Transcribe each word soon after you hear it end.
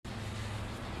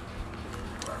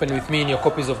Open with me in your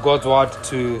copies of God's Word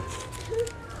to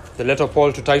the letter of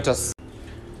Paul to Titus.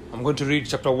 I'm going to read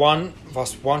chapter 1,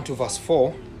 verse 1 to verse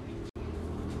 4.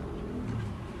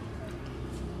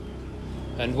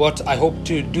 And what I hope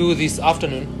to do this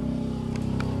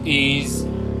afternoon is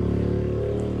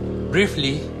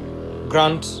briefly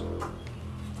grant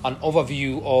an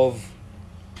overview of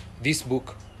this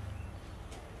book.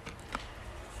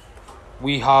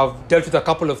 We have dealt with a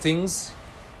couple of things,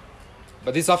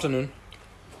 but this afternoon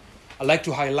I'd like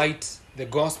to highlight the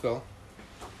gospel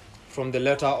from the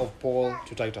letter of Paul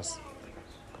to Titus.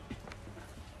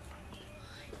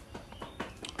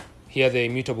 Hear the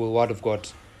immutable word of God.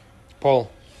 Paul,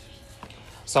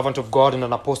 servant of God and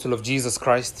an apostle of Jesus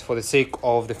Christ, for the sake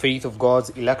of the faith of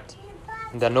God's elect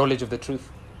and the knowledge of the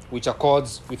truth, which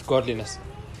accords with godliness,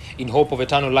 in hope of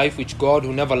eternal life, which God,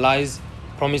 who never lies,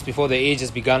 promised before the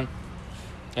ages began,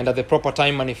 and at the proper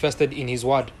time manifested in his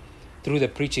word, through the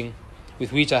preaching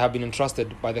with which I have been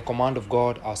entrusted by the command of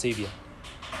God our Saviour.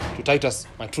 To Titus,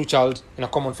 my true child, in a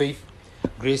common faith,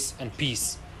 grace and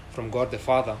peace from God the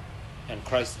Father and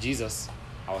Christ Jesus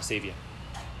our Saviour.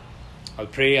 I'll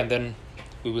pray and then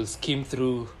we will skim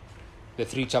through the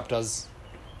 3 chapters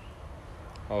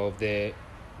of the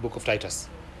book of Titus.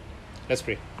 Let's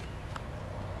pray.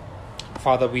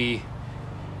 Father, we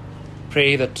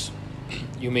pray that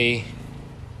you may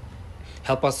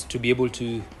help us to be able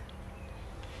to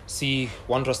see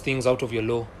wondrous things out of your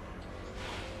law.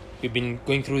 We've been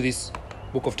going through this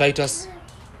book of Titus.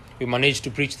 We managed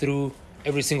to preach through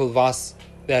every single verse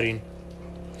therein.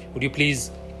 Would you please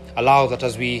allow that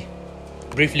as we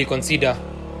briefly consider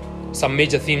some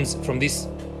major themes from this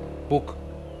book,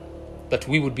 that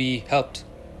we would be helped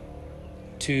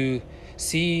to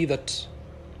see that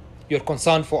you're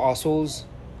concerned for our souls,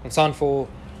 concerned for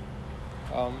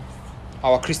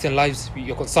our Christian lives,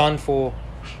 you're concerned for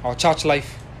our church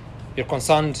life, you're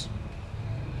concerned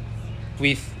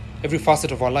with every facet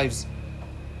of our lives,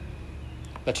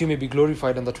 that you may be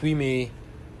glorified and that we may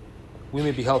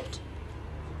be helped.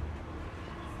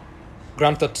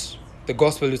 Grant that the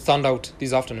gospel will stand out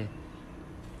this afternoon.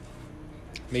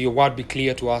 May your word be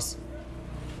clear to us.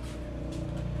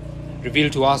 Reveal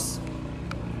to us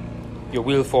your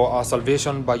will for our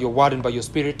salvation by your word and by your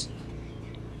spirit.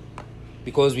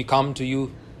 Because we come to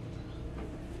you,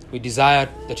 we desire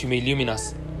that you may illumine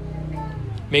us.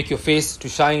 Make your face to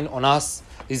shine on us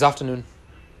this afternoon.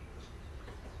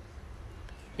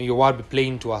 May your word be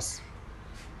plain to us.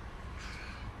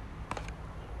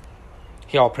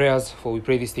 Hear our prayers, for we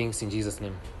pray these things in Jesus'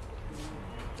 name.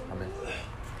 Amen.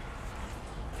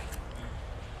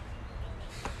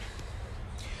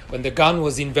 When the gun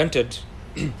was invented,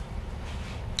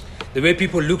 the way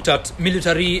people looked at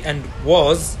military and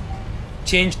wars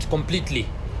changed completely.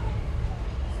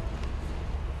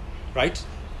 Right?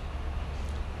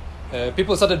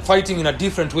 People started fighting in a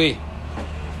different way.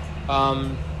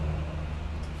 The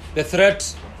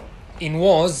threat in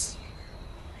wars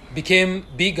became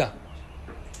bigger.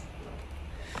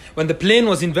 When the plane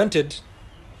was invented,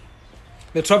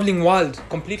 the traveling world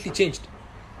completely changed.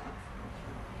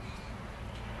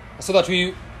 So that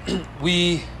we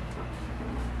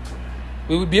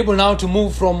would be able now to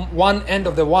move from one end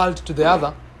of the world to the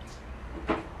other,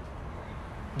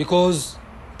 because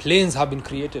planes have been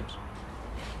created.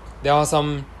 There are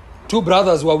some 2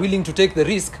 brothers who are willing to take the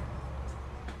risk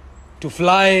to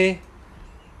fly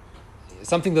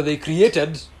something that they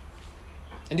created,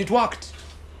 and it worked.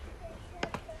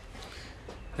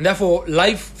 And therefore,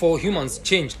 life for humans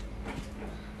changed.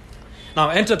 Now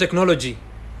enter technology.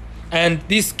 And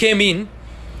this came in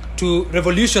to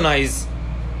revolutionize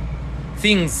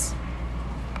things.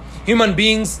 Human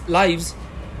beings' lives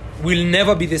will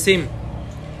never be the same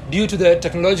due to the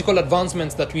technological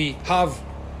advancements that we have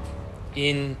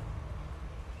in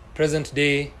present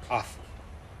day Earth.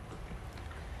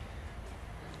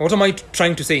 What am I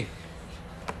trying to say?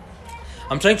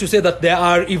 I'm trying to say that there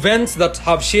are events that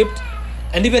have shaped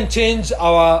and even changed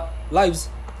our lives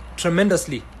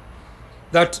tremendously,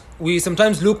 that we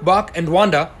sometimes look back and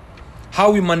wonder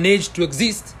how we managed to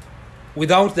exist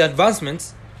without the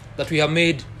advancements that we have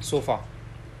made so far.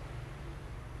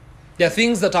 There are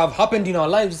things that have happened in our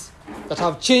lives that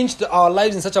have changed our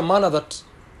lives in such a manner that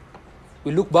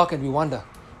we look back and we wonder,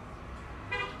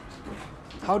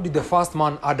 how did the first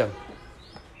man, Adam,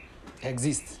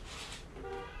 exist?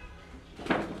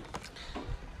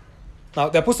 Now,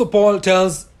 the Apostle Paul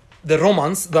tells the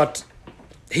Romans that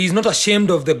he is not ashamed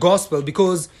of the gospel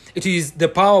because it is the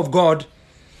power of God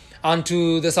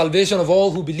unto the salvation of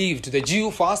all who believe, to the Jew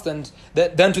first and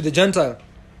then to the Gentile.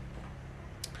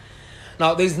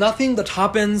 Now, there is nothing that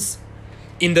happens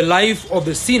in the life of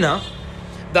the sinner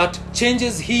that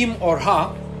changes him or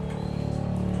her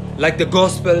like the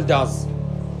gospel does.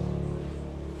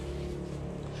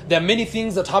 There are many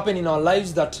things that happen in our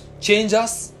lives that change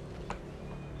us.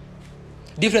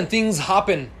 Different things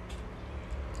happen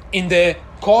in the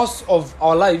course of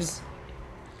our lives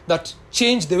that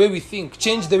change the way we think,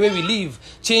 change the way we live,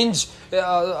 change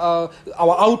our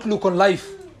outlook on life.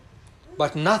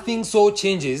 But nothing so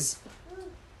changes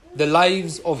the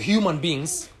lives of human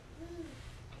beings.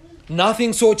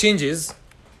 Nothing so changes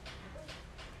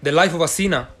the life of a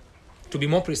sinner, to be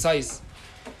more precise,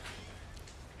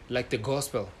 like the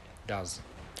gospel does,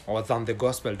 or than the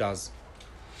gospel does.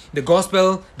 The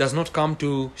gospel does not come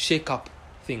to shake up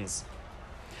things.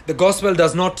 The gospel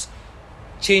does not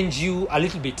change you a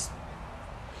little bit.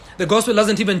 The gospel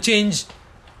doesn't even change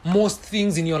most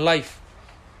things in your life.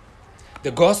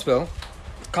 The gospel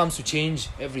comes to change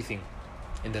everything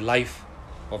in the life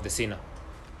of the sinner.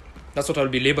 That's what I'll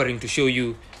be laboring to show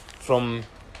you from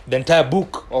the entire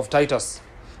book of Titus,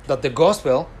 that the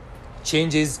gospel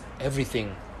changes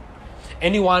everything.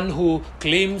 Anyone who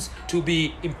claims to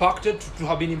be impacted, to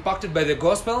have been impacted by the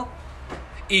gospel,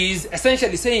 is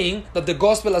essentially saying that the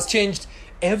gospel has changed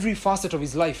every facet of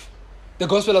his life. The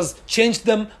gospel has changed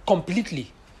them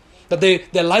completely. That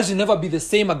their lives will never be the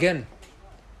same again.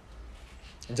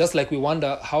 And just like we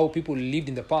wonder how people lived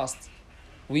in the past,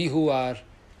 we who are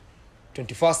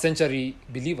 21st century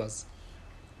believers,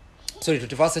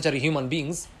 21st century human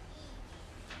beings,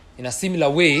 in a similar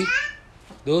way,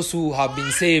 those who have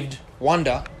been saved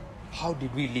wonder, how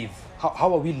did we live?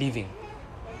 How are we living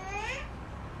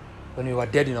when we were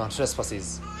dead in our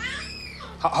trespasses?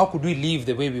 How could we live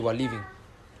the way we were living?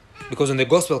 Because when the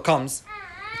gospel comes,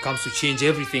 it comes to change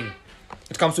everything.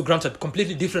 It comes to grant a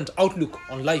completely different outlook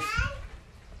on life.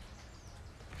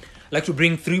 I'd like to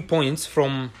bring 3 points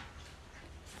from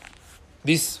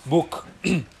this book.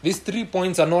 These 3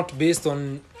 points are not based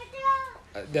on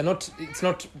it's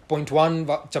not point 1,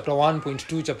 chapter 1, point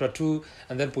 2, chapter 2,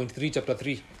 and then point 3, chapter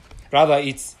 3. Rather,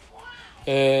 it's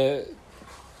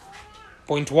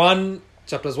point 1,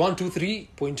 chapters 1, 2, 3,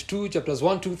 point 2, chapters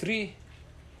 1, 2, 3,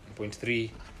 and point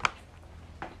 3,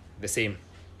 the same.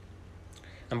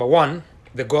 Number 1,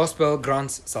 the gospel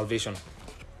grants salvation.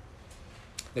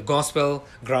 The gospel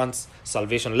grants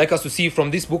salvation. I'd like us to see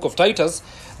from this book of Titus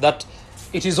that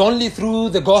it is only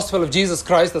through the gospel of Jesus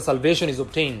Christ that salvation is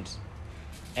obtained.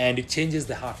 And it changes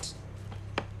the heart.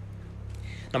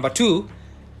 Number 2,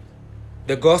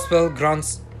 the gospel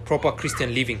grants proper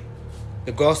Christian living.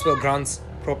 The gospel grants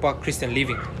proper Christian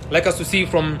living. I'd like us to see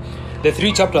from the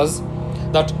 3 chapters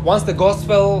that once the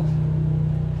gospel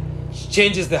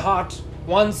changes the heart,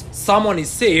 once someone is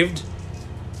saved,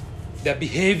 their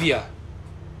behavior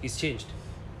is changed.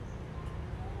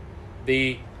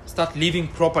 They start living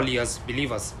properly as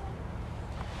believers.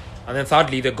 And then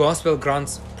thirdly, the gospel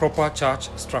grants proper church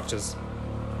structures.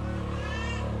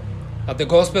 That the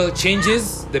gospel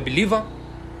changes the believer,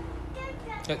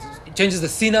 it changes the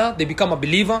sinner, they become a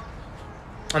believer,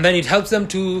 and then it helps them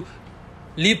to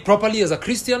live properly as a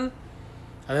Christian.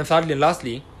 And then thirdly and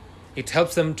lastly, it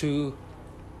helps them to,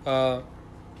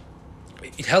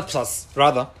 it helps us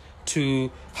rather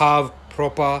to have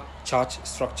proper church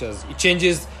structures. It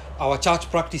changes our church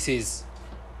practices.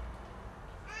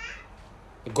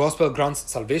 The gospel grants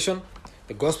salvation,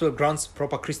 the gospel grants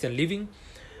proper Christian living,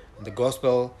 and the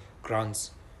gospel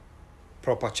grants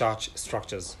proper church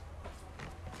structures.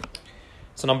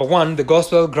 So number 1, the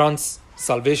gospel grants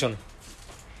salvation.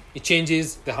 It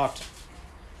changes the heart.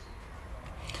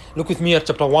 Look with me at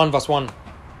chapter 1, verse 1.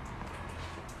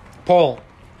 Paul,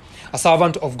 a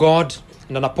servant of God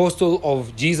and an apostle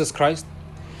of Jesus Christ,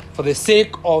 for the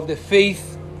sake of the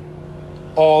faith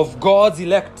of God's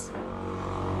elect,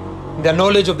 the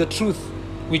knowledge of the truth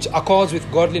which accords with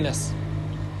godliness.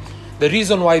 The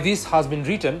reason why this has been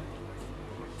written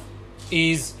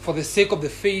is for the sake of the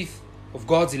faith of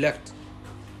God's elect.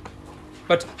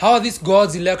 But how are these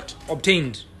God's elect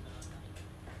obtained?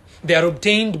 They are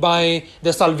obtained by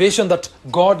the salvation that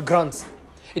God grants.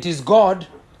 It is God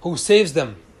who saves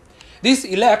them. These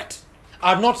elect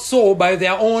are not so by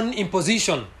their own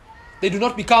imposition. They do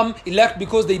not become elect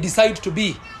because they decide to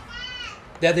be.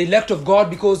 They are the elect of God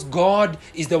because God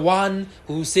is the one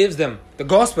who saves them. The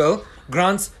gospel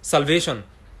grants salvation.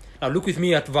 Now look with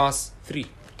me at verse 3.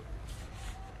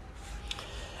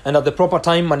 And at the proper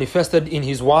time manifested in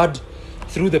his word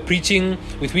through the preaching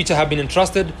with which I have been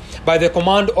entrusted by the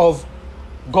command of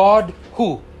God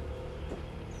who?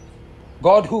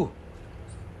 God who?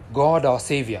 God our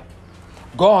Savior.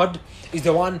 God is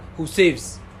the one who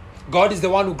saves. God is the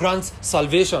one who grants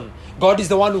salvation. God is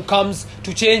the one who comes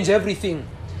to change everything.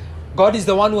 God is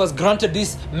the one who has granted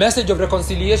this message of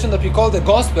reconciliation that we call the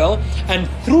gospel, and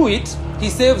through it, He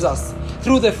saves us.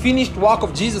 Through the finished work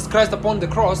of Jesus Christ upon the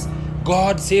cross,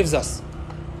 God saves us.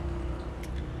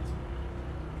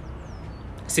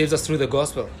 Saves us through the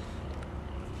gospel.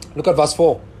 Look at verse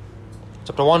 4.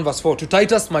 Chapter 1, verse 4. To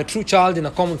Titus, my true child in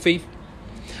a common faith,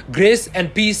 grace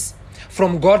and peace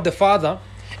from God the Father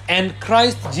and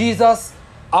Christ Jesus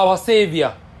our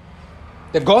Savior.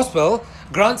 The gospel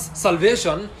grants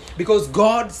salvation because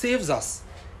God saves us.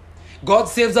 God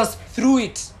saves us through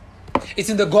it. It's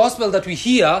in the gospel that we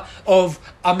hear of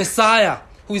a Messiah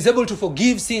who is able to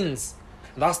forgive sins.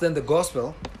 And thus then the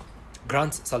gospel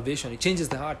grants salvation. It changes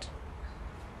the heart.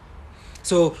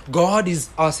 So God is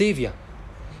our Savior.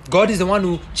 God is the one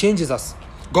who changes us.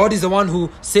 God is the one who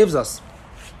saves us.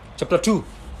 Chapter 2.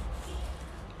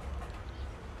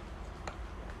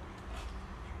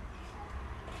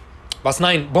 Verse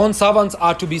 9. Bond servants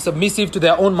are to be submissive to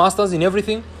their own masters in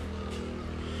everything.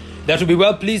 They are to be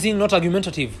well-pleasing, not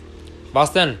argumentative. Verse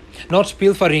 10. Not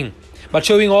pilfering, but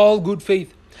showing all good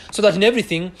faith, so that in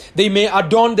everything they may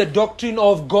adorn the doctrine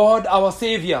of God our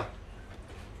Savior.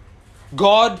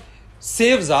 God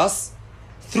saves us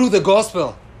through the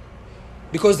gospel,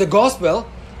 because the gospel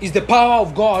is the power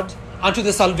of God unto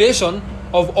the salvation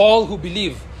of all who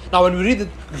believe. Now when we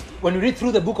read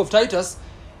through the book of Titus,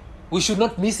 we should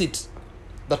not miss it,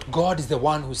 that God is the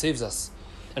one who saves us.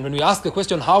 And when we ask the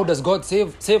question, how does God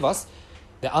save us?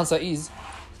 The answer is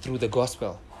through the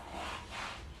gospel.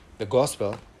 The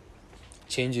gospel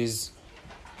changes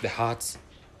the hearts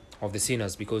of the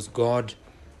sinners, because God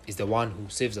is the one who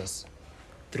saves us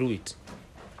through it.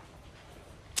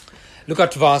 Look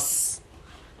at verse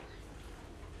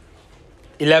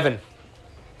 11.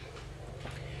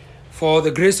 For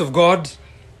the grace of God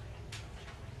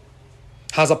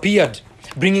has appeared,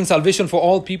 bringing salvation for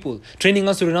all people, training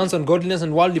us to renounce ungodliness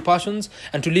and worldly passions,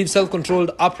 and to live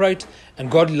self-controlled, upright,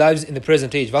 and godly lives in the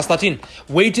present age. Verse 13.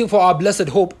 Waiting for our blessed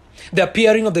hope, the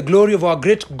appearing of the glory of our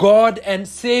great God and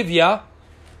Savior,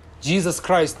 Jesus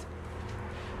Christ.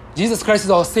 Jesus Christ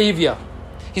is our Savior.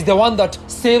 He's the one that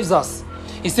saves us.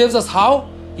 He saves us how?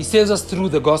 He saves us through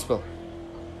the gospel.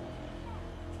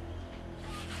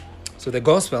 So the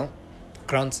gospel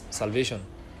grants salvation.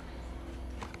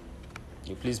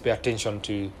 You please pay attention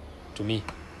to me.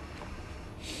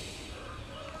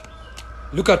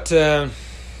 Look at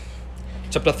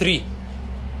chapter 3.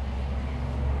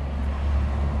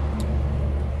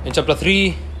 In chapter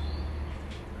 3,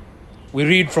 we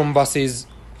read from verses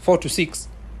 4 to 6.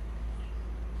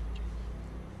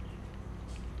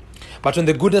 But when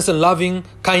the goodness and loving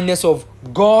kindness of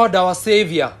God our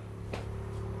Savior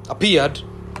appeared,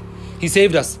 He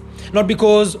saved us, not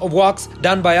because of works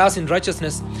done by us in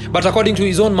righteousness, but according to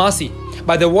His own mercy,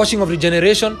 by the washing of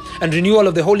regeneration and renewal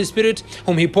of the Holy Spirit,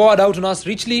 whom He poured out on us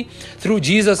richly through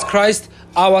Jesus Christ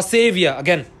our Savior.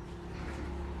 Again.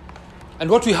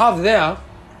 And what we have there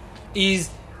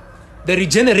is the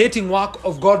regenerating work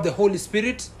of God the Holy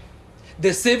Spirit,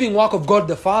 the saving work of God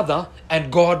the Father,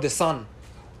 and God the Son.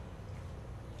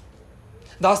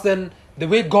 Thus then, the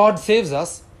way God saves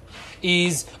us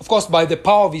is, of course, by the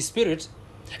power of His Spirit.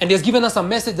 And He has given us a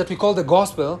message that we call the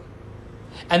gospel.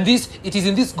 And it is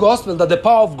in this gospel that the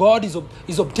power of God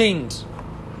is obtained.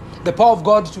 The power of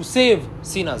God to save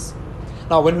sinners.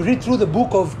 Now, when we read through the book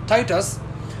of Titus,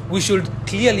 we should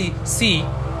clearly see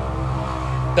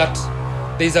that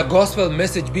there is a gospel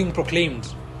message being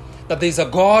proclaimed. That there is a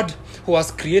God who has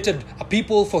created a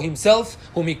people for Himself,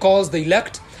 whom He calls the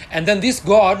elect. And then this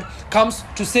God comes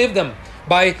to save them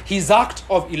by His act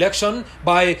of election,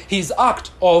 by His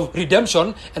act of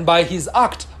redemption, and by His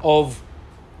act of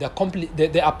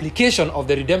the application of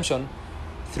the redemption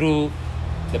through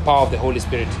the power of the Holy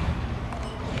Spirit.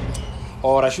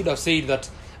 Or I should have said that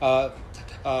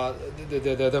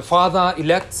the Father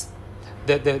elects,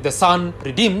 the Son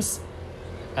redeems,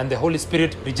 and the Holy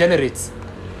Spirit regenerates.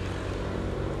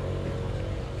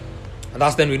 And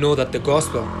thus then we know that the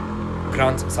gospel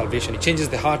grants salvation. It changes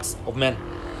the hearts of men.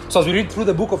 So as we read through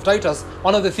the book of Titus,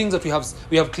 one of the things that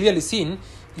we have clearly seen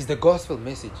is the gospel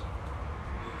message.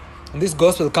 And this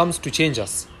gospel comes to change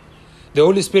us. The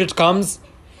Holy Spirit comes,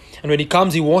 and when He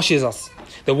comes, He washes us.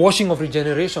 The washing of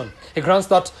regeneration. He grants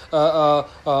that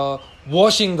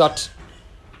washing that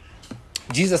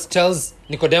Jesus tells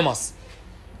Nicodemus.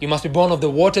 You must be born of the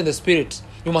water and the Spirit.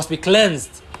 You must be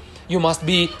cleansed. You must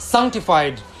be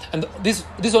sanctified. And this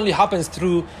only happens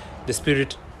through the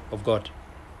Spirit of God.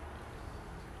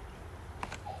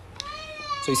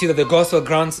 So you see that the gospel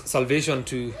grants salvation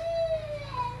to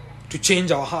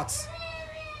change our hearts.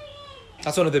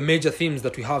 That's one of the major themes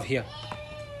that we have here.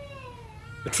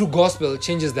 The true gospel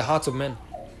changes the hearts of men.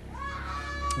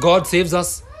 God saves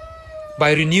us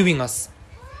by renewing us.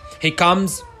 He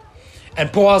comes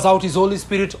and pours out His Holy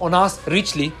Spirit on us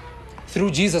richly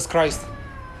through Jesus Christ.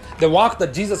 The work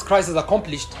that Jesus Christ has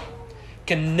accomplished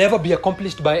can never be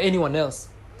accomplished by anyone else.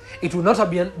 It will not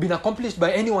have been accomplished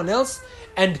by anyone else,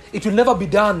 and it will never be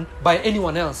done by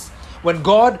anyone else. When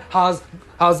God has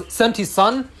sent His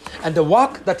Son, and the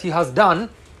work that He has done,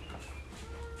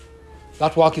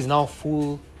 that work is now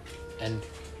full and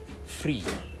free.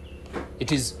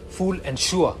 It is full and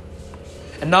sure.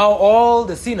 And now all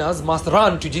the sinners must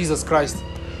run to Jesus Christ.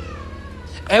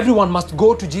 Everyone must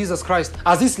go to Jesus Christ.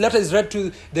 As this letter is read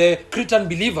to the Cretan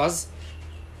believers,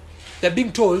 they're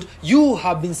being told, you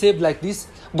have been saved like this.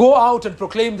 Go out and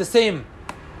proclaim the same.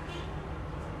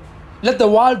 Let the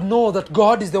world know that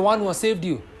God is the one who has saved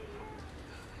you.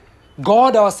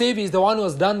 God, our Savior, is the one who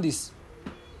has done this.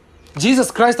 Jesus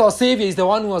Christ, our Savior, is the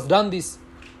one who has done this.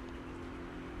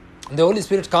 And the Holy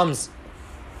Spirit comes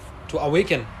to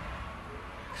awaken.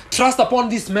 Trust upon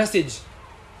this message.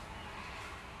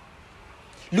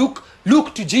 Look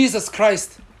to Jesus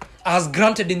Christ as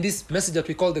granted in this message that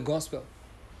we call the gospel.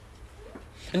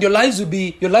 And your lives will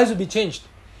be changed.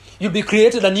 You'll be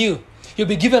created anew. You'll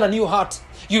be given a new heart.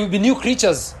 You will be new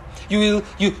creatures. You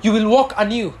will walk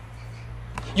anew.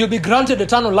 You'll be granted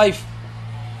eternal life.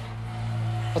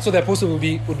 That's what the apostle would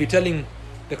be telling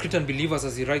the Cretan believers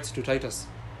as he writes to Titus.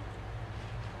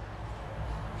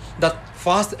 That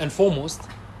first and foremost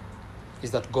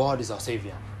is that God is our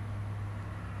Savior.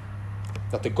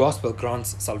 That the gospel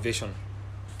grants salvation.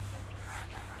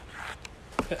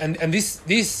 And this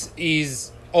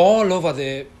is all over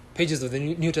the pages of the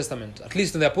New Testament. At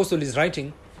least when the apostle is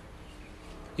writing,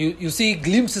 you see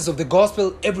glimpses of the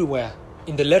gospel everywhere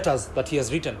in the letters that he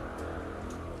has written.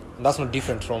 And that's not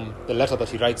different from the letter that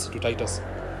he writes to Titus.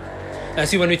 And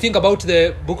see, when we think about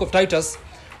the book of Titus,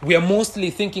 we are mostly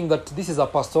thinking that this is a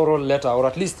pastoral letter, or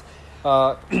at least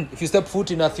if you step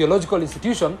foot in a theological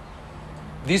institution,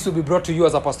 this will be brought to you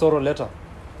as a pastoral letter.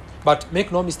 But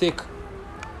make no mistake,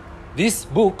 this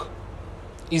book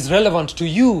is relevant to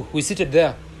you who is seated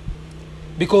there.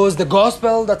 Because the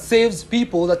gospel that saves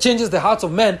people, that changes the hearts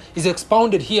of men, is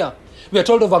expounded here. We are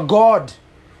told of a God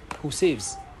who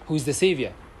saves, who is the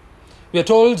Savior. We are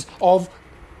told of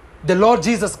the Lord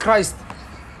Jesus Christ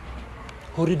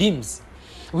who redeems.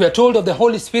 We are told of the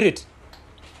Holy Spirit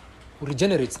who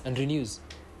regenerates and renews.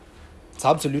 It's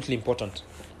absolutely important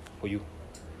for you.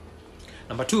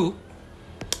 Number 2,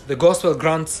 the gospel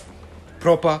grants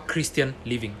proper Christian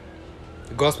living.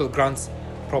 The gospel grants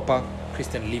proper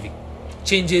Christian living.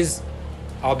 Changes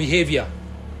our behavior.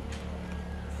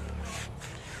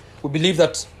 We believe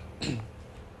that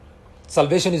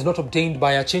salvation is not obtained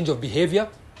by a change of behavior,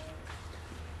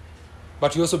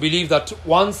 but we also believe that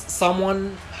once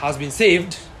someone has been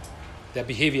saved, their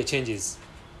behavior changes.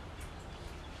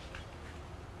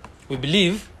 We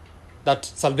believe that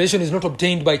salvation is not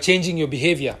obtained by changing your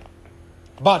behavior,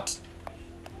 but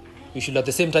we should at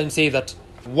the same time say that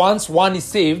once one is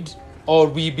saved, or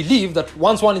we believe that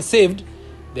once one is saved,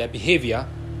 their behavior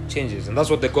changes. And that's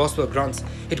what the gospel grants.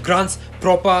 It grants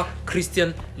proper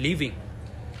Christian living.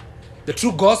 The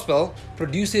true gospel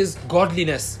produces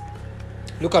godliness.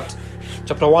 Look at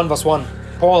chapter 1, verse 1.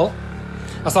 Paul,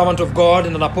 a servant of God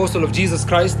and an apostle of Jesus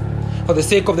Christ, for the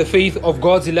sake of the faith of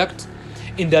God's elect,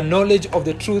 in their knowledge of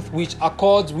the truth which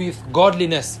accords with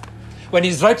godliness. When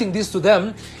he's writing this to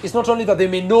them, it's not only that they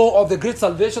may know of the great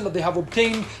salvation that they have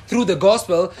obtained through the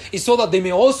gospel, it's so that they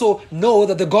may also know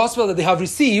that the gospel that they have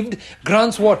received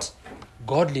grants what?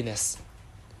 Godliness.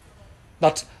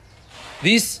 That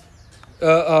this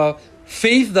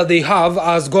faith that they have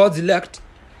as God's elect,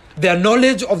 their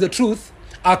knowledge of the truth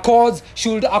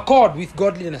should accord with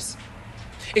godliness.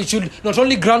 It should not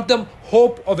only grant them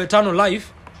hope of eternal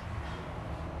life,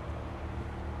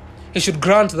 it should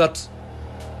grant that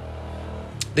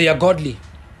they are godly.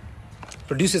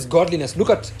 Produces godliness. Look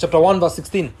at chapter 1, verse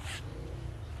 16.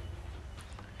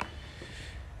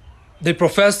 They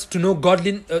profess to know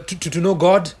to know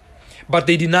God, but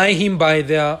they deny Him by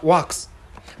their works.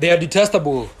 They are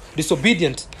detestable,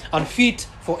 disobedient, unfit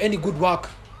for any good work.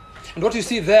 And what you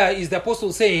see there is the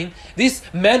apostle saying, these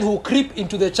men who creep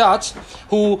into the church,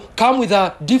 who come with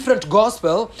a different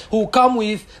gospel, who come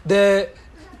with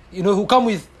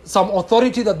some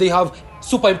authority that they have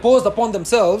superimposed upon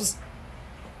themselves,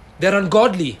 they're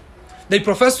ungodly. They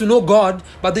profess to know God,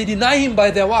 but they deny Him by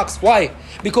their works. Why?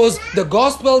 Because the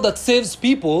gospel that saves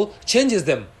people changes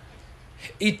them.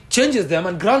 It changes them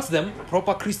and grants them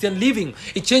proper Christian living.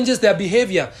 It changes their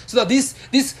behavior. So that these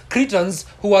Cretans,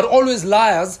 who are always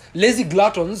liars, lazy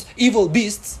gluttons, evil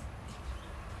beasts,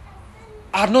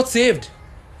 are not saved.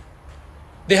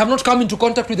 They have not come into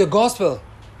contact with the gospel.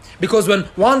 Because when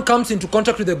one comes into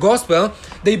contact with the gospel,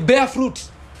 they bear fruit.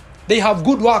 They have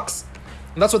good works.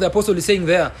 And that's what the apostle is saying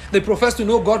there. They profess to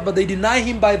know God, but they deny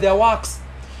him by their works.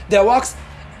 Their works,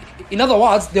 in other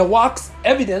words, their works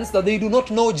evidence that they do not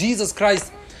know Jesus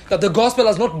Christ, that the gospel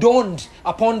has not dawned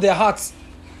upon their hearts.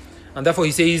 And therefore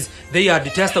he says, they are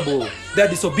detestable, they are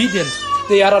disobedient,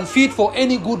 they are unfit for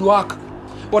any good work.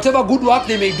 Whatever good work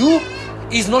they may do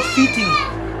is not fitting.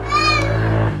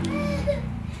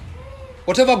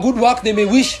 Whatever good work they may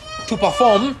wish to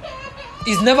perform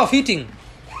is never fitting,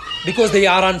 because they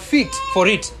are unfit for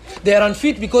it. They are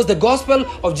unfit because the gospel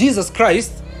of Jesus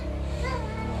Christ,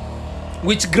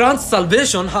 which grants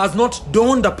salvation, has not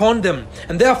dawned upon them.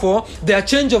 And therefore, their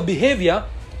change of behavior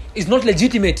is not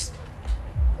legitimate.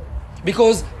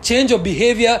 Because change of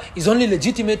behavior is only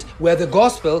legitimate where the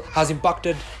gospel has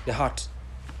impacted the heart.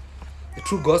 The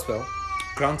true gospel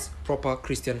grants proper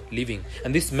Christian living.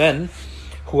 And these men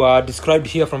who are described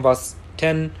here from verse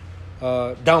 10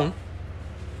 down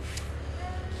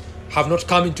have not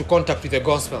come into contact with the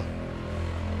gospel.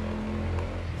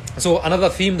 So another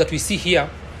theme that we see here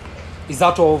is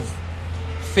that of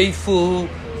faithful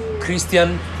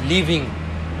Christian living.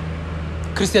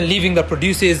 Christian living that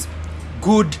produces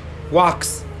good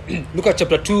works. Look at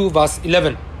chapter 2, verse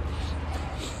 11.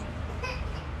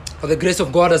 For the grace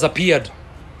of God has appeared,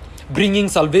 bringing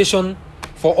salvation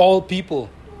for all people.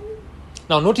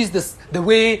 Now notice this, the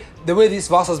way this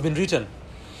verse has been written.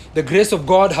 The grace of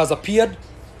God has appeared.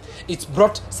 It's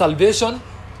brought salvation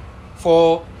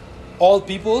for all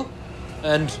people.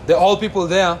 And the all people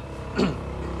there,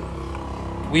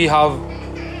 we have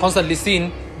constantly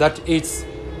seen that it's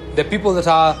the people that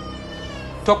are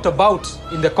talked about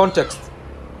in the context.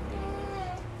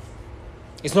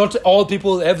 It's not all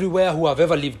people everywhere who have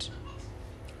ever lived.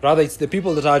 Rather, it's the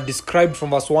people that are described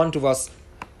from verse 1 to verse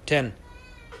 10.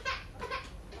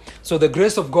 So the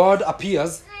grace of God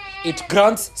appears, it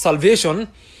grants salvation,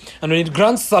 and when it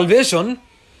grants salvation,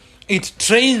 it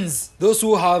trains those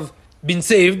who have been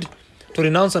saved to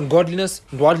renounce ungodliness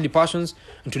and worldly passions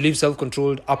and to live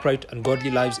self-controlled, upright, and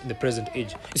godly lives in the present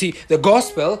age. You see, the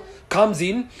gospel comes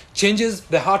in, changes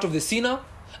the heart of the sinner,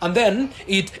 and then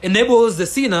it enables the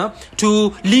sinner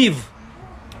to live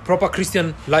proper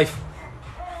Christian life.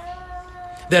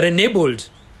 They're enabled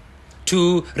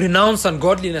to renounce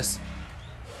ungodliness.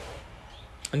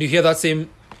 And you hear that same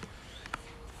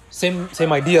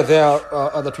idea there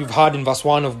that we've had in verse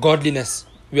 1 of godliness.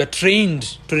 We are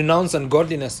trained to renounce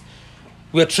ungodliness.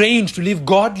 We are trained to live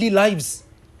godly lives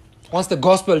once the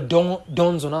gospel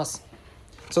dawns on us.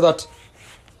 So that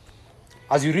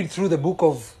as you read through the book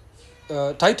of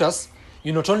Titus,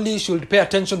 you not only should pay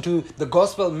attention to the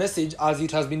gospel message as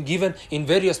it has been given in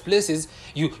various places,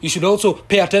 you should also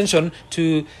pay attention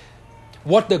to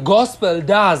what the gospel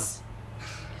does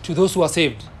to those who are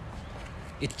saved.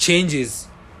 It changes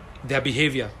their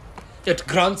behavior. It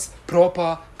grants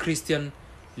proper Christian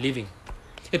living.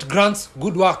 It grants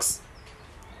good works.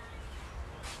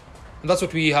 And that's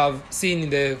what we have seen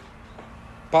in the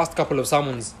past couple of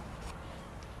sermons.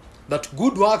 That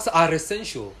good works are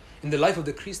essential in the life of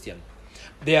the Christian.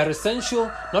 They are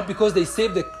essential not because they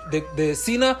save the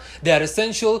sinner. They are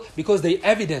essential because they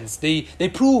evidence, they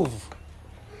prove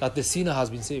that the sinner has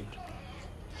been saved.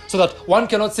 So that one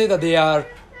cannot say that they are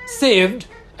saved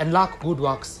and lack good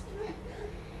works.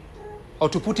 Or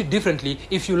to put it differently,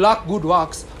 if you lack good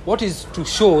works, what is to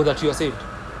show that you are saved?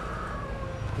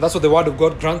 And that's what the word of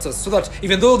God grants us. So that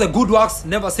even though the good works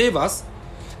never save us,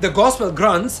 the gospel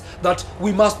grants that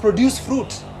we must produce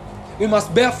fruit. We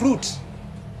must bear fruit.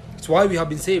 It's why we have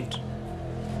been saved.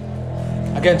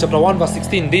 Again, chapter 1, verse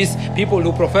 16. These people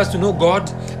who profess to know God,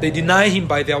 they deny him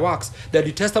by their works. They're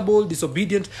detestable,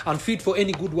 disobedient, unfit for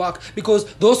any good work.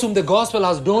 Because those whom the gospel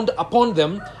has dawned upon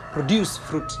them produce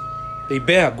fruit. They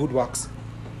bear good works.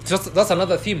 That's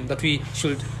another theme that we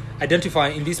should identify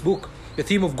in this book. The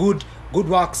theme of good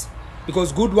works.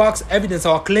 Because good works evidence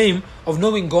our claim of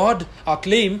knowing God, our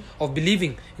claim of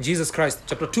believing in Jesus Christ.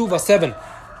 Chapter 2, verse 7.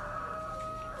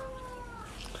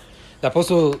 The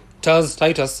apostle tells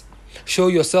Titus, show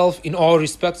yourself in all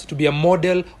respects to be a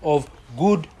model of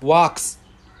good works.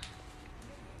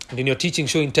 And in your teaching,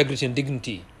 show integrity and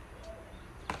dignity.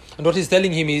 And what he's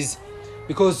telling him is,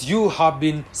 because you have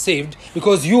been saved,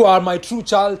 because you are my true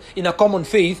child in a common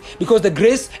faith, because the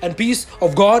grace and peace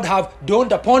of God have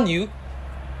dawned upon you,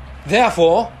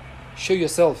 therefore, show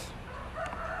yourself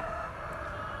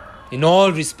in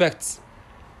all respects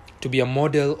to be a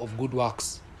model of good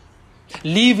works.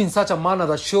 Live in such a manner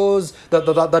that shows,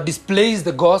 that displays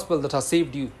the gospel that has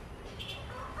saved you.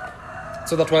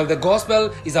 So that while the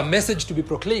gospel is a message to be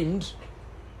proclaimed,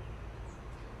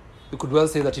 we could well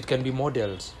say that it can be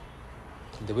modeled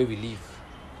in the way we live.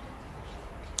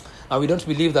 Now, we don't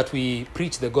believe that we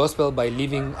preach the gospel by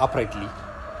living uprightly.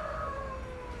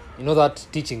 You know that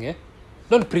teaching, eh?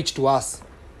 Don't preach to us.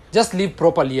 Just live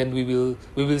properly and we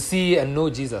will see and know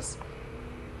Jesus.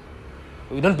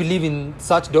 We don't believe in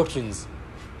such doctrines.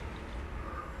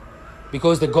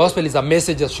 Because the gospel is a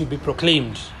message that should be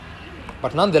proclaimed.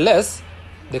 But nonetheless,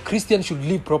 the Christian should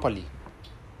live properly.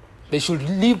 They should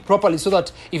live properly so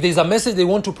that if there is a message they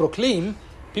want to proclaim,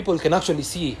 people can actually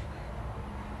see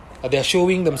that they are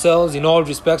showing themselves in all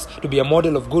respects to be a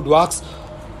model of good works,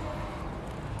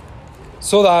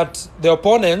 so that the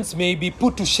opponents may be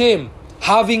put to shame,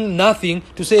 having nothing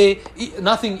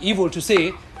evil to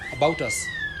say about us.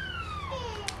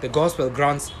 The gospel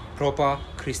grants proper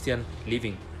Christian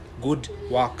living, good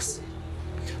works.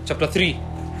 Chapter 3,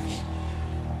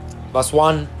 verse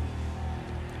 1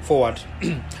 forward.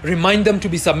 Remind them to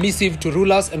be submissive to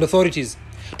rulers and authorities,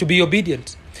 to be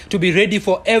obedient, to be ready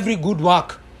for every good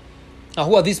work. Now,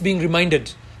 who are these being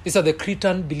reminded? These are the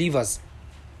Cretan believers.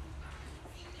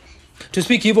 To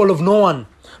speak evil of no one,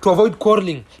 to avoid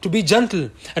quarreling, to be gentle,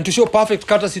 and to show perfect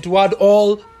courtesy toward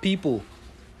all people.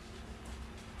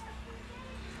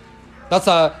 That's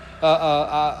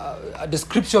a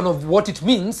description of what it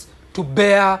means to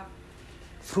bear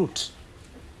fruit,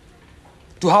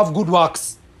 to have good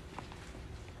works.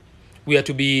 We are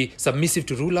to be submissive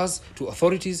to rulers, to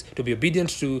authorities, to be obedient,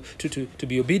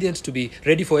 to be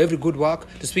ready for every good work,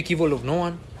 to speak evil of no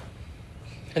one.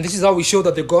 And this is how we show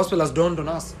that the gospel has dawned on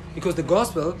us, because the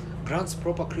gospel grants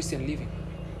proper Christian living.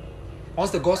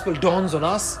 Once the gospel dawns on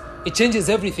us, it changes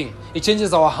everything. It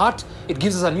changes our heart. It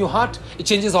gives us a new heart. It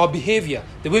changes our behavior,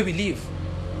 the way we live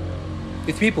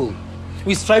with people.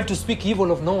 We strive to speak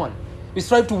evil of no one. We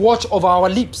strive to watch over our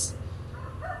lips.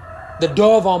 The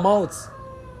door of our mouths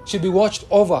should be watched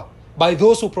over by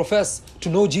those who profess to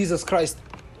know Jesus Christ.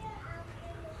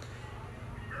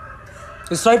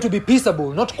 We strive to be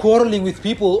peaceable, not quarreling with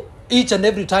people each and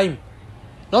every time,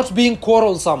 not being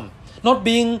quarrelsome, not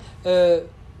being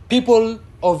people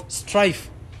of strife.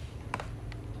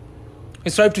 We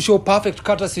strive to show perfect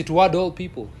courtesy toward all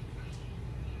people.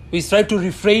 We strive to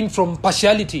refrain from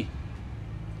partiality.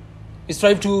 We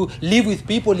strive to live with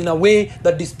people in a way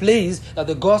that displays that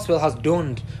the gospel has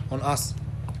dawned on us.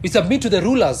 We submit to the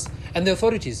rulers and the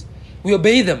authorities. We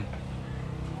obey them.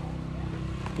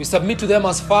 We submit to them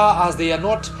as far as they are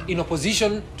not in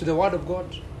opposition to the word of God.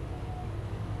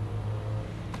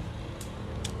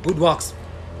 Good works.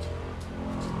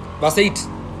 Verse 8.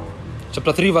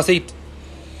 Chapter 3, verse 8.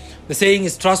 The saying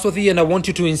is trustworthy, and I want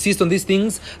you to insist on these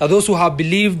things, that those who have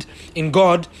believed in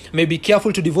God may be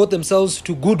careful to devote themselves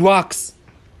to good works.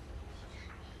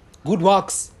 Good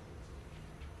works.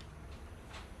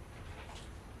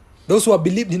 Those who have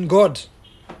believed in God.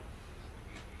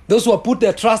 Those who have put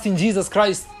their trust in Jesus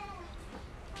Christ.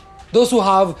 Those who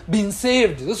have been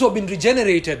saved. Those who have been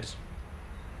regenerated.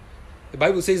 The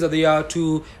Bible says that they are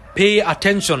to pay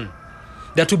attention.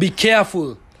 They are to be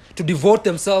careful, to devote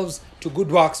themselves to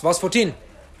good works. Verse 14.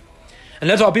 And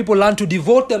let our people learn to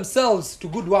devote themselves to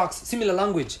good works. Similar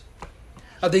language.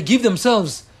 They give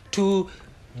themselves to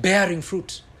bearing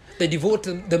fruit. They devote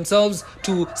themselves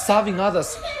to serving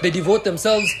others. They devote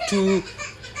themselves to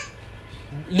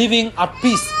living at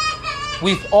peace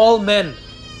with all men,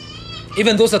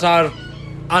 even those that are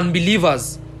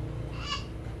unbelievers.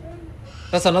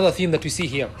 That's another theme that we see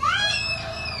here.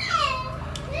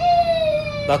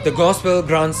 That the gospel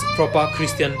grants proper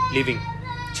Christian living,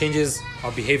 changes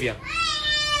our behavior.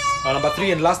 Now, number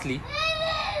 3 and lastly,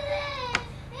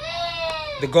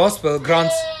 the gospel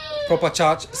grants proper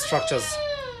church structures.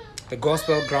 The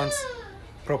gospel grants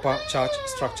proper church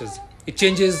structures. It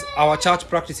changes our church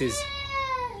practices.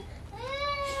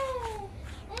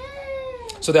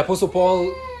 So the Apostle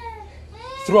Paul,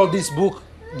 throughout this book,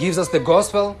 gives us the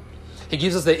gospel. He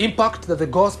gives us the impact that the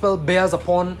gospel bears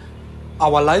upon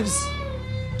our lives.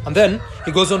 And then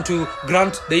he goes on to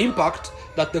grant the impact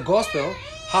that the gospel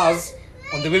has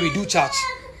on the way we do church.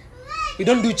 We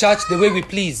don't do church the way we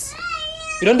please.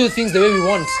 We don't do things the way we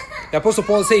want. The Apostle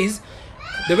Paul says,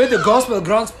 the way the gospel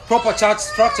grants proper church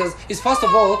structures is first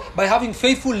of all by having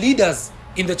faithful leaders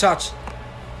in the church.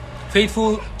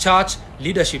 Faithful church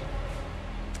leadership.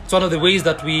 It's one of the ways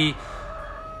that we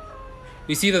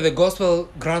see that the gospel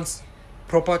grants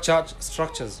proper church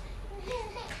structures.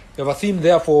 We have a theme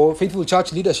there for faithful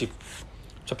church leadership.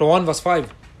 Chapter 1, verse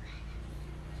 5.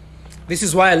 This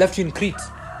is why I left you in Crete,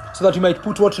 so that you might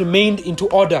put what remained into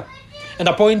order, and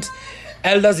appoint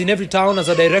elders in every town as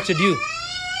I directed you.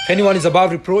 If anyone is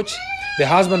above reproach, the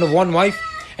husband of one wife,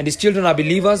 and his children are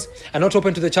believers, and not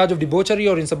open to the charge of debauchery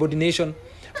or insubordination,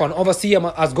 For an overseer,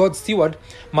 as God's steward,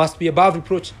 must be above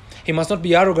reproach. He must not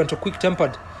be arrogant or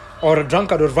quick-tempered, or a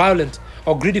drunkard or violent,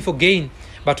 or greedy for gain,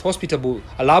 but hospitable,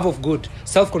 a love of good,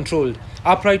 self-controlled,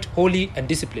 upright, holy, and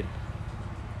disciplined.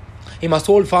 He must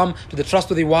hold firm to the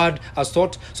trustworthy word as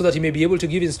taught, so that he may be able to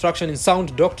give instruction in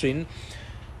sound doctrine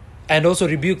and also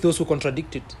rebuke those who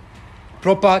contradict it.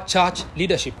 Proper church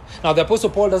leadership. Now, the Apostle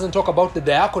Paul doesn't talk about the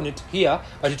diaconate here,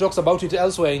 but he talks about it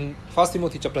elsewhere in 1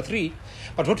 Timothy chapter 3.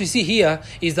 But what we see here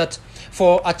is that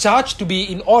for a church to be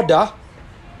in order,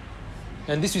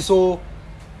 and this we saw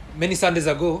many Sundays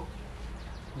ago,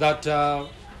 that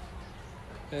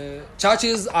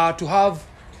churches are to have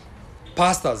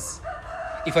pastors.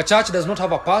 If a church does not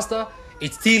have a pastor,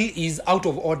 it still is out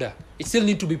of order. It still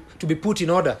needs to be put in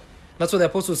order. That's what the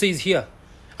apostle says here.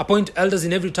 Appoint elders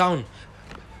in every town.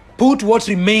 Put what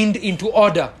remained into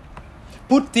order.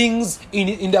 Put things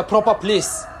in their proper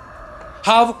place.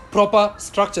 Have proper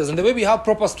structures. And the way we have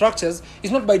proper structures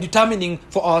is not by determining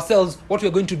for ourselves what we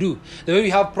are going to do. The way we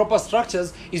have proper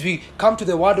structures is we come to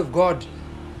the Word of God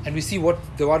and we see what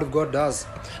the Word of God does.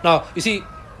 Now, you see,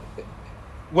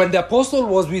 when the apostle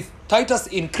was with Titus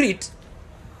in Crete,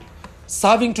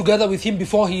 serving together with him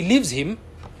before he leaves him,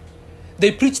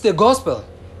 they preach the gospel.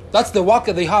 That's the work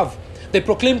that they have. They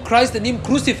proclaim Christ and him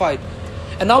crucified.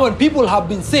 And now when people have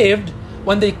been saved,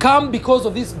 when they come because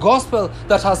of this gospel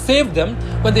that has saved them,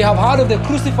 when they have heard of the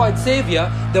crucified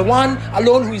Savior, the one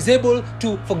alone who is able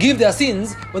to forgive their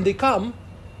sins, when they come,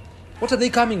 what are they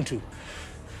coming to?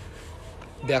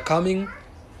 They are coming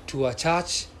to a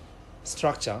church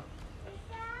structure.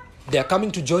 They are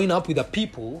coming to join up with a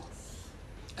people,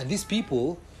 and these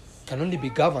people can only be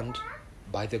governed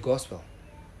by the gospel.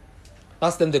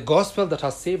 That's then the gospel that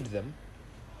has saved them.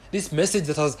 This message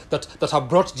that have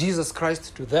brought Jesus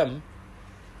Christ to them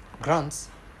grants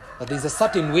that there is a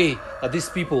certain way that these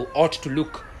people ought to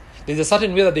look. There is a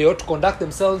certain way that they ought to conduct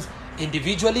themselves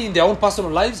individually in their own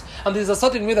personal lives, and there is a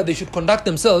certain way that they should conduct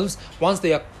themselves once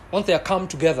they are come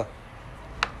together.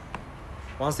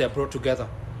 Once they are brought together.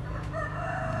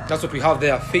 That's what we have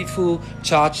there, faithful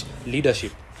church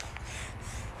leadership.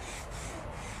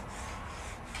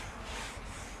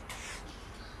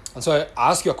 And so I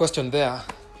ask you a question there.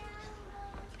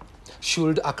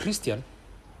 Should a Christian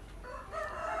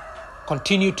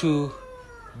continue to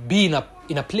be in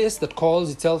a place that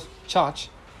calls itself church,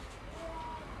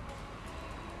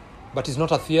 but is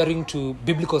not adhering to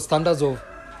biblical standards of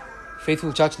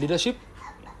faithful church leadership?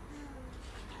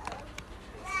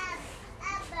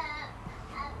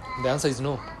 The answer is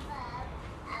no.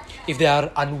 If they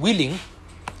are unwilling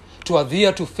to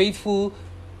adhere to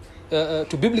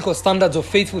to biblical standards of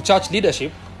faithful church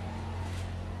leadership,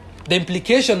 the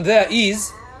implication there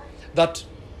is that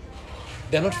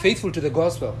they are not faithful to the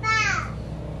gospel.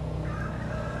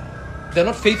 They are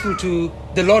not faithful to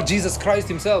the Lord Jesus Christ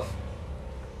himself.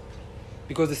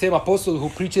 Because the same apostle who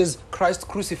preaches Christ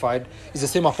crucified is the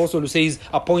same apostle who says,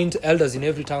 appoint elders in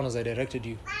every town as I directed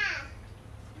you.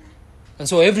 And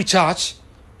so every church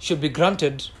should be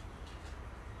granted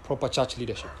proper church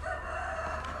leadership.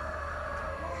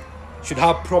 Should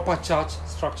have proper church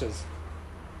structures.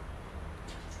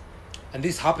 And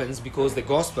this happens because the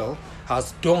gospel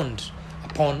has dawned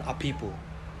upon a people,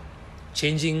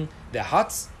 changing their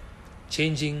hearts,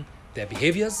 changing their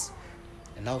behaviors,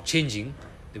 and now changing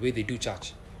the way they do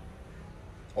church,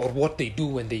 or what they do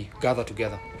when they gather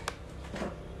together.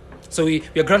 So we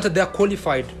are granted their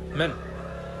qualified men.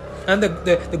 And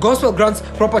the gospel grants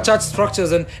proper church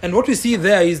structures. And what we see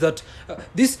there is that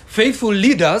these faithful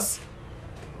leaders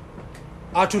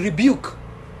are to rebuke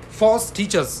false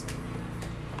teachers.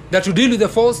 They are to deal with the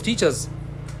false teachers.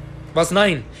 Verse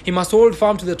 9, he must hold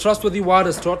firm to the trustworthy word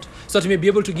as taught, so that he may be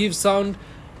able to give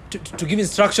to give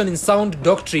instruction in sound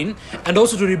doctrine, and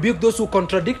also to rebuke those who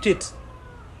contradict it.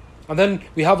 And then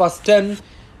we have verse 10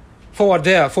 forward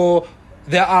there. For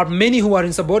there are many who are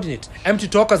insubordinate, empty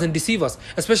talkers and deceivers,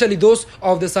 especially those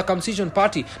of the circumcision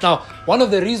party. Now, one of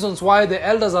the reasons why the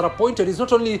elders are appointed is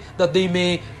not only that they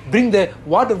may bring the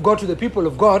word of God to the people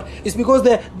of God, it's because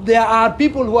there are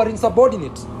people who are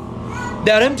insubordinate.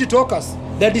 They are empty talkers.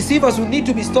 They are deceivers who need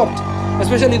to be stopped,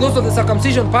 especially those of the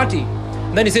circumcision party.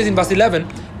 And then he says in verse 11,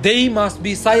 they must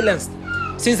be silenced,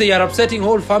 since they are upsetting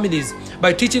whole families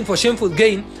by teaching for shameful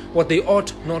gain what they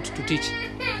ought not to teach.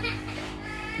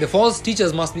 The false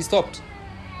teachers must be stopped.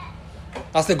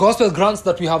 As the gospel grants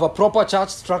that we have a proper church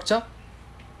structure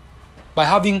by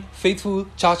having faithful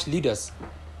church leaders,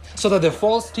 so that the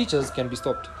false teachers can be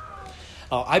stopped.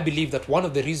 Now, I believe that one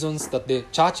of the reasons that the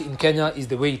church in Kenya is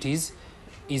the way it is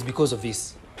because of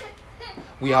this.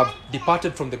 We have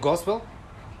departed from the gospel.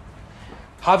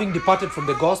 Having departed from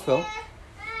the gospel,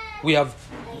 we have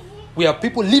We have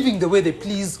people living the way they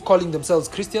please, calling themselves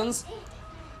Christians.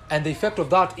 And the effect of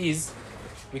that is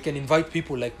we can invite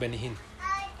people like Benny Hinn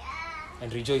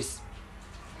and rejoice.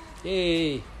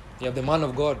 Hey, you have the man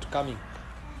of God coming.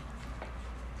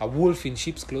 A wolf in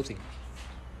sheep's clothing.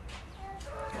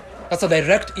 That's a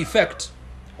direct effect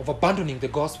of abandoning the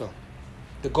gospel.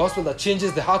 The gospel that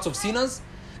changes the hearts of sinners.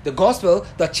 The gospel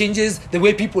that changes the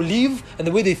way people live and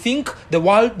the way they think, their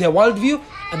worldview.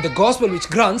 And the gospel which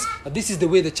grants that this is the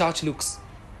way the church looks.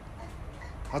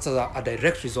 That's a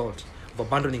direct result of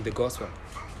abandoning the gospel.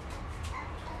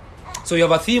 So we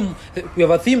have a theme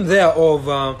there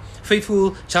of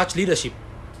faithful church leadership.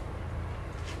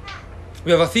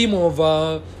 We have a theme of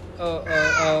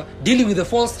dealing with the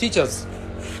false teachers,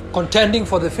 contending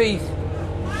for the faith,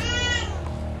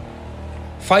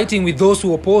 fighting with those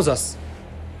who oppose us.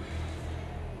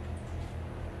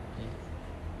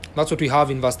 That's what we have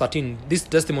in verse 13. This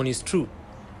testimony is true.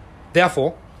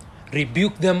 Therefore,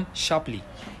 rebuke them sharply,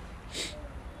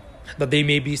 that they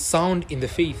may be sound in the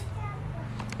faith,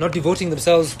 not devoting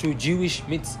themselves to Jewish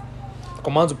myths,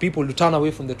 commands of people to turn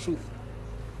away from the truth.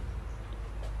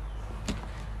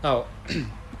 Now,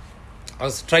 I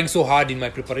was trying so hard in my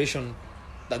preparation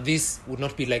that this would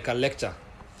not be like a lecture.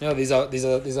 You know,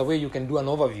 there's a way you can do an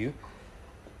overview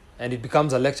and it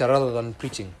becomes a lecture rather than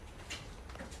preaching.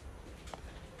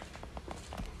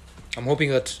 I'm hoping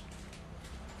that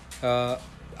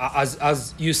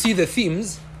as you see the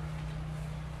themes,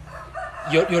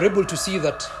 you're able to see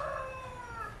that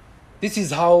this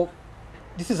is how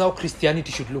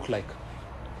Christianity should look like.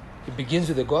 It begins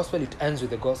with the gospel, it ends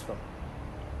with the gospel.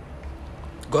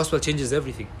 Gospel changes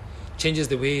everything. Changes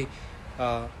the way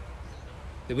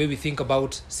we think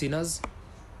about sinners.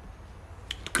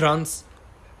 It grants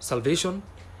salvation.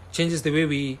 Changes the way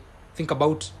we think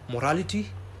about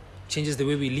morality. Changes the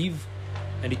way we live.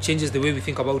 And it changes the way we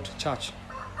think about church.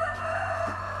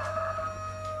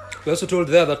 We also told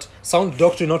there that sound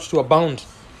doctrine ought to abound.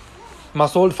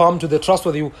 Must hold firm to the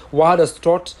trustworthy word as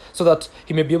taught, so that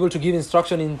he may be able to give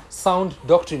instruction in sound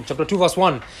doctrine. Chapter 2 verse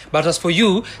 1. But as for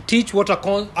you, teach what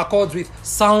accords with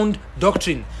sound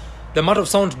doctrine. The matter of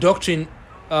sound doctrine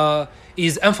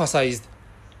is emphasized.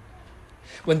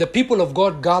 When the people of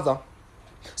God gather,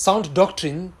 sound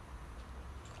doctrine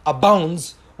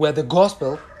abounds where the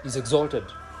gospel is exalted.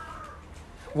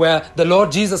 Where the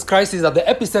Lord Jesus Christ is at the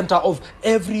epicenter of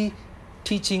every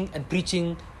teaching and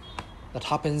preaching that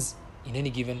happens in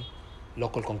any given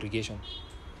local congregation.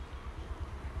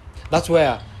 That's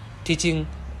where teaching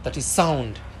that is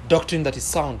sound, doctrine that is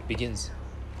sound begins.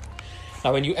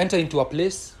 Now when you enter into a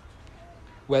place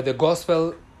where the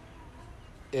gospel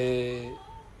is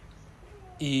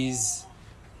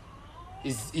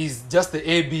just the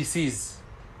ABCs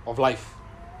of life.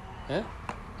 You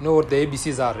know what the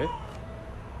ABCs are,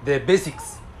 The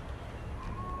basics.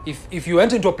 If you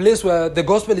enter into a place where the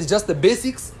gospel is just the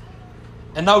basics,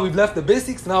 and now we've left the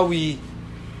basics, now we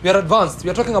are advanced. We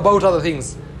are talking about other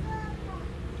things.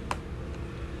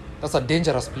 That's a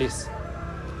dangerous place.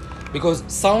 Because for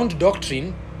sound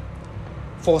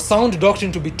doctrine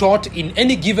to be taught in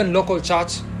any given local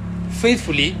church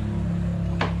faithfully,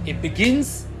 it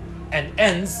begins,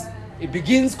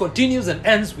 continues and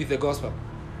ends with the gospel.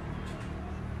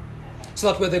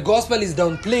 So that where the gospel is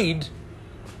downplayed,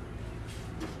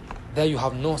 there you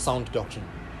have no sound doctrine.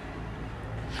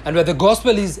 And where the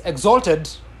gospel is exalted,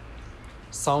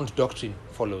 sound doctrine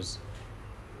follows.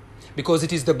 Because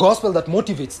it is the gospel that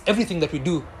motivates everything that we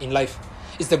do in life.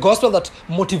 It's the gospel that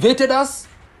motivated us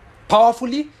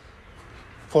powerfully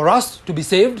for us to be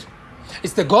saved.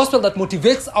 It's the gospel that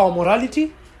motivates our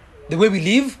morality, the way we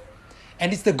live.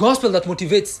 And it's the gospel that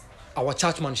motivates our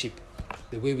churchmanship,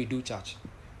 the way we do church.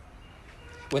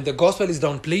 When the gospel is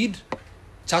downplayed,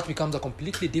 church becomes a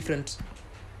completely different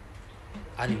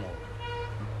animal.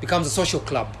 Becomes a social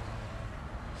club.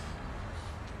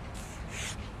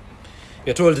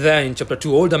 We are told there in chapter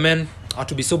 2, older men are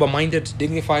to be sober-minded,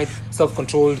 dignified,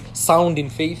 self-controlled, sound in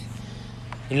faith,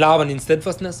 in love and in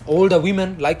steadfastness. Older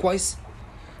women, likewise,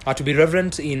 are to be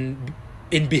reverent in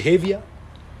behavior.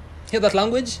 Hear that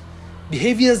language?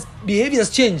 Behaviors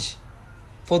change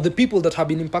for the people that have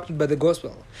been impacted by the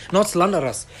gospel. Not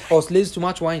slanderers or slaves to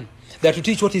much wine. They are to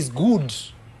teach what is good.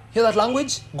 Hear that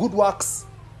language? Good works.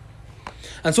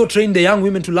 And so train the young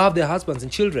women to love their husbands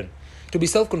and children, to be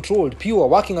self-controlled, pure,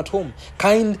 working at home,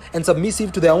 kind and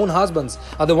submissive to their own husbands,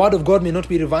 that the word of God may not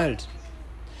be reviled.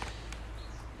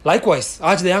 Likewise,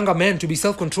 urge the younger men to be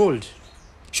self-controlled.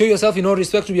 Show yourself in all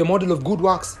respect to be a model of good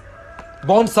works.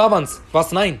 Bond servants,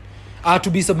 verse 9, are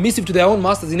to be submissive to their own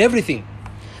masters in everything.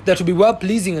 They are to be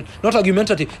well-pleasing and not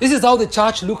argumentative. This is how the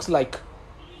church looks like.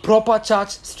 Proper church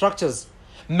structures.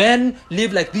 Men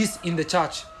live like this in the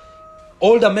church.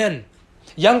 Older men,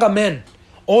 younger men,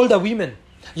 older women,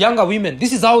 younger women.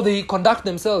 This is how they conduct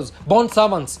themselves. Bond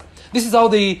servants. This is how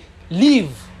they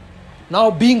live.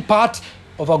 Now being part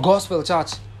of a gospel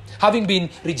church. Having been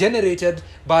regenerated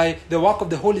by the work of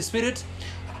the Holy Spirit.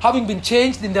 Having been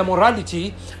changed in their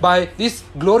morality by this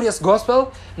glorious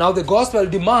gospel. Now the gospel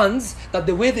demands that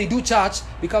the way they do church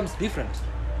becomes different.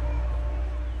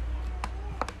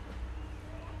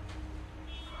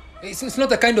 It's not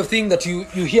the kind of thing that you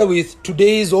hear with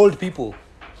today's old people.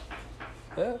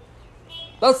 Yeah?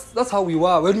 That's how we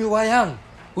were. When we were young,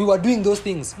 we were doing those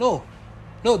things. No,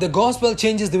 the gospel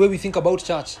changes the way we think about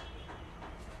church.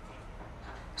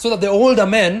 So that the older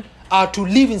men are to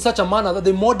live in such a manner that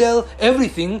they model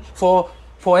everything for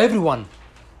everyone.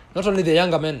 Not only the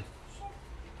younger men.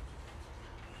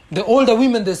 The older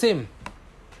women the same.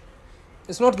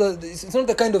 It's not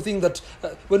the kind of thing that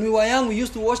when we were young we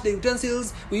used to wash the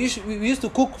utensils, we used to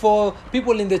cook for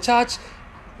people in the church.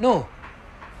 No.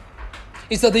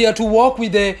 It's that they are to walk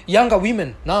with the younger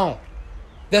women now.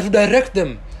 They are to direct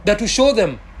them. They are to show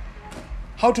them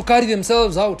how to carry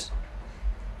themselves out.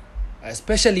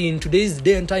 Especially in today's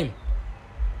day and time.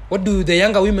 What do the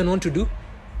younger women want to do?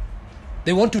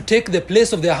 They want to take the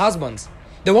place of their husbands.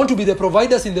 They want to be the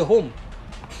providers in the home.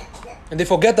 And they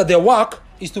forget that their work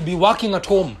is to be working at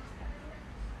home.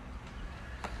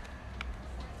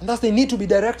 And thus they need to be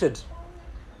directed.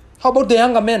 How about the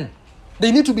younger men?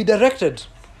 They need to be directed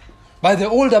by the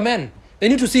older men. They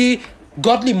need to see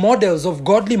godly models of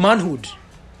godly manhood.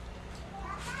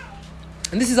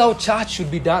 And this is how church should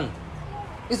be done.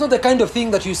 It's not the kind of thing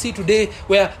that you see today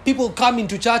where people come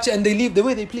into church and they live the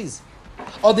way they please.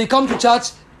 Or they come to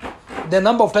church the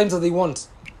number of times that they want.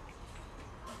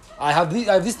 I have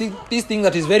this thing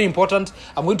that is very important.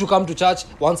 I'm going to come to church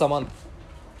once a month.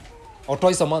 Or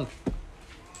twice a month.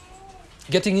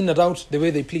 Getting in and out the way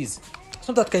they please. It's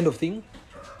not that kind of thing.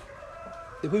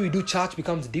 The way we do church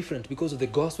becomes different because of the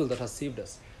gospel that has saved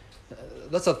us.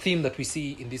 That's a theme that we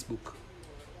see in this book.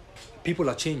 People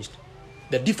are changed.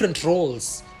 There are different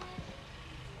roles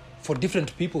for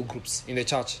different people groups in the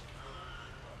church.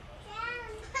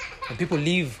 And people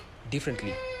live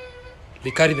differently.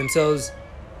 They carry themselves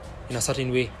in a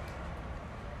certain way.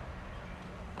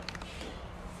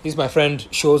 This, my friend,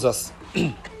 shows us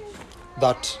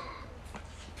that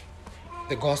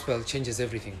the gospel changes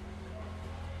everything.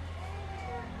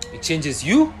 It changes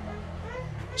you,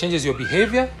 changes your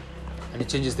behavior, and it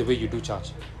changes the way you do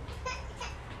church.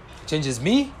 It changes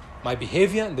me, my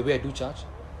behavior, and the way I do church.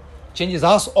 It changes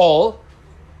us all,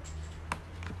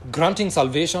 granting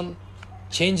salvation,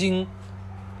 changing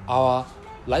our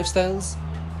lifestyles,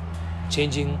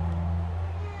 changing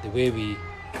the way we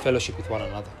fellowship with one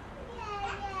another.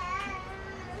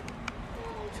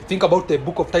 If you think about the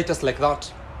book of Titus like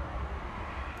that,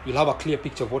 you'll have a clear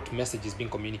picture of what message is being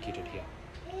communicated here.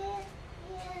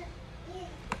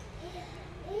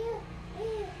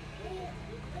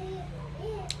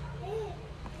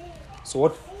 So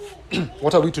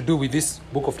what are we to do with this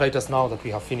book of Titus now that we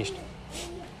have finished?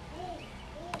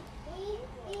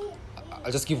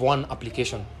 I'll just give one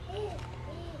application.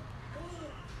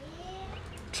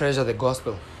 Treasure the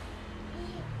gospel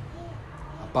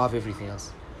above everything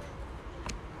else.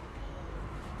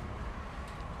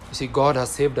 You see, God has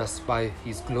saved us by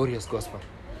His glorious gospel.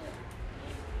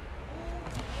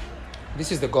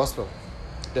 This is the gospel.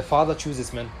 The Father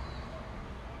chooses men.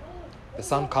 The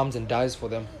Son comes and dies for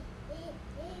them.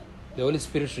 The Holy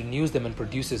Spirit renews them and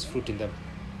produces fruit in them.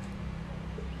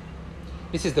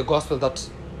 This is the gospel that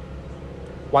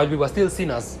while we were still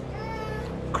sinners,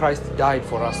 Christ died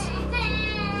for us.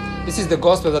 This is the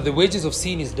gospel that the wages of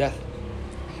sin is death,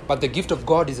 but the gift of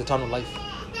God is eternal life.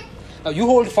 Now you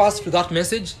hold fast to that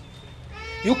message,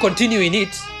 you continue in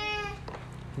it,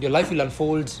 your life will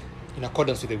unfold in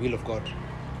accordance with the will of God.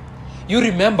 You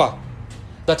remember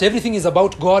that everything is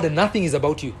about God and nothing is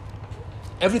about you.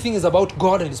 Everything is about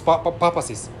God and His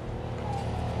purposes.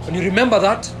 When you remember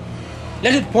that,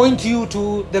 let it point you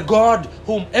to the God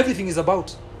whom everything is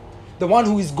about. The one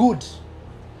who is good.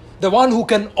 The one who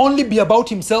can only be about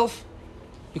Himself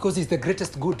because He's the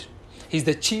greatest good. He's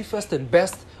the chiefest and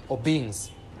best of beings.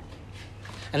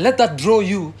 And let that draw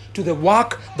you to the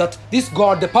work that this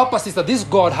God, the purposes that this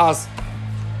God has.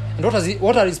 And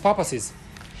what are His purposes?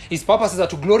 His purposes are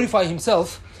to glorify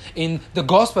Himself in the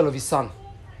gospel of His Son.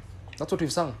 That's what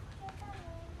we've sung.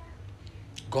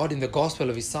 God in the gospel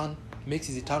of His Son makes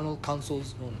His eternal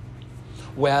counsels known.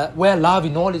 Where love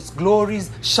in all its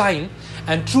glories shine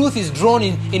and truth is drawn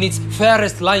in its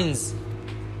fairest lines.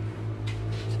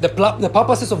 The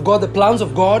purposes of God, the plans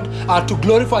of God are to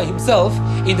glorify Himself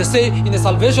in the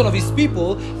salvation of His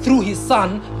people through His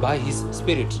Son by His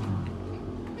Spirit.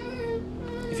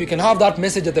 If you can have that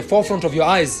message at the forefront of your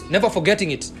eyes, never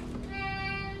forgetting it,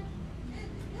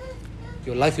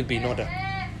 your life will be in order.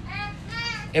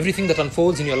 Everything that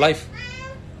unfolds in your life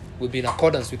will be in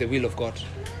accordance with the will of God,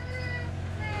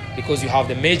 because you have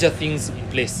the major things in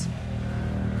place.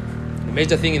 The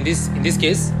major thing in this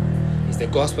case is the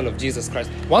gospel of Jesus Christ.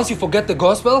 Once you forget the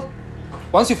gospel,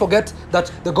 once you forget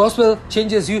that the gospel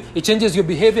changes you, it changes your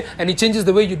behavior, and it changes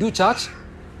the way you do church,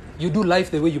 you do life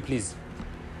the way you please.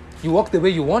 You walk the way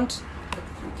you want.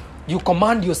 You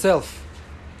command yourself,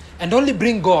 and only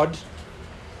bring God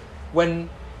when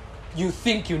you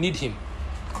think you need Him,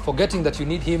 forgetting that you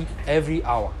need Him every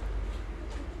hour.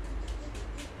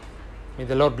 May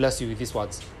the Lord bless you with these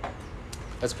words.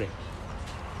 Let's pray.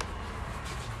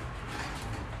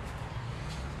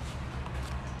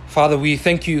 Father, we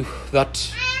thank you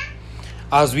that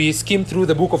as we skim through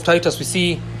the book of Titus, we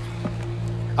see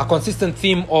a consistent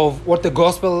theme of what the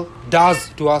gospel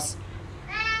does to us.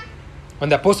 When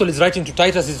the apostle is writing to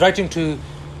Titus, he's writing to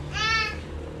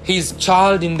his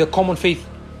child in the common faith.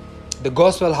 The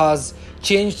gospel has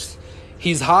changed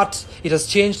his heart. It has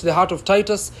changed the heart of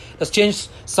Titus. It has changed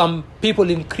some people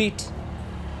in Crete.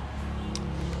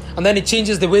 And then it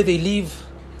changes the way they live,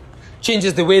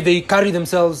 changes the way they carry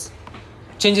themselves,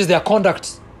 changes their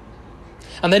conduct.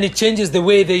 And then it changes the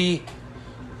way they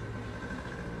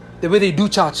do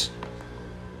church.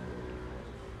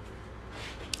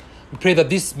 We pray that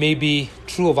this may be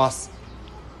true of us.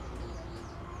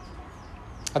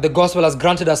 That the gospel has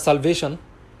granted us salvation,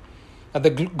 that the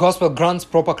gospel grants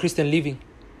proper Christian living,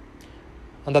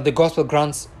 and that the gospel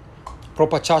grants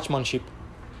proper churchmanship.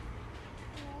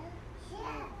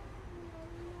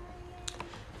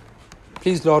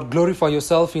 Please, Lord, glorify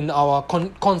yourself in our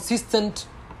consistent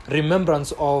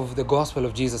remembrance of the gospel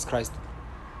of Jesus Christ.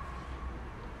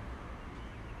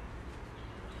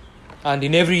 And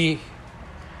in every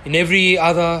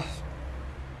other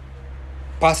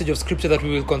passage of scripture that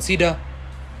we will consider,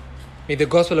 may the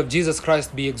gospel of Jesus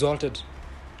Christ be exalted.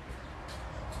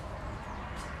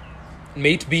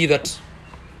 May it be that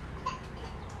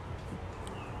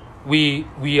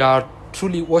we are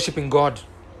truly worshiping God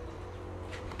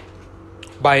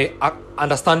by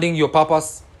understanding your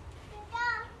purpose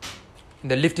in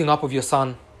the lifting up of your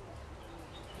Son,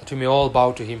 that we may all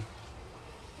bow to Him.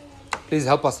 Please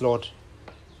help us, Lord.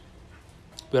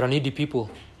 We are a needy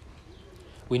people.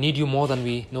 We need you more than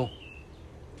we know.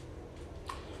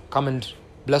 Come and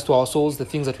bless to our souls the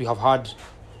things that we have heard,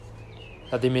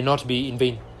 that they may not be in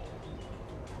vain.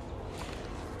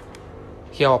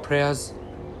 Hear our prayers,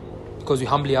 because we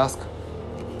humbly ask.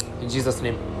 In Jesus'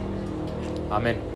 name, Amen.